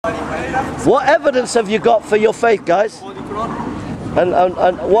What evidence have you got for your faith, guys?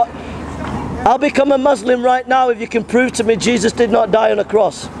 And what? I'll become a Muslim right now if you can prove to me Jesus did not die on a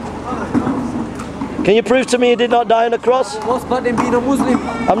cross. Can you prove to me he did not die on a cross? What's bad in being a Muslim?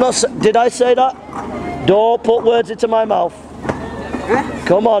 I'm not. Did I say that? Don't put words into my mouth.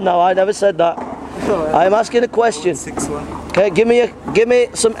 Come on now, I never said that. I'm asking a question. Okay, give me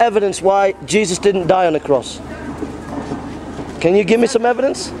some evidence why Jesus didn't die on the cross. Can you give me some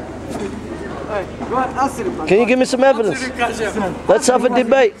evidence? Can you give me some evidence? Let's have a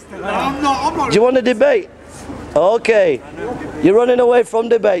debate. Do you want a debate? Okay. You're running away from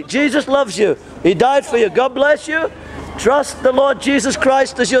debate. Jesus loves you. He died for you. God bless you. Trust the Lord Jesus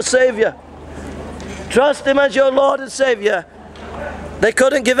Christ as your Savior. Trust Him as your Lord and Savior. They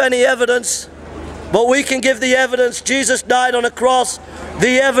couldn't give any evidence, but we can give the evidence. Jesus died on a cross.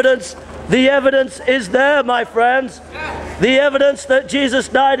 The evidence is there, my friends. The evidence that Jesus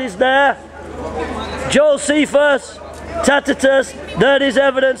died is there. Josephus, Tacitus, that is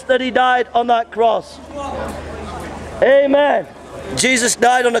evidence that He died on that cross. Amen. Jesus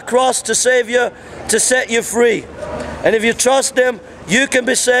died on the cross to save you, to set you free. And if you trust Him, you can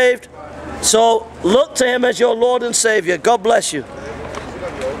be saved. So look to Him as your Lord and Savior. God bless you.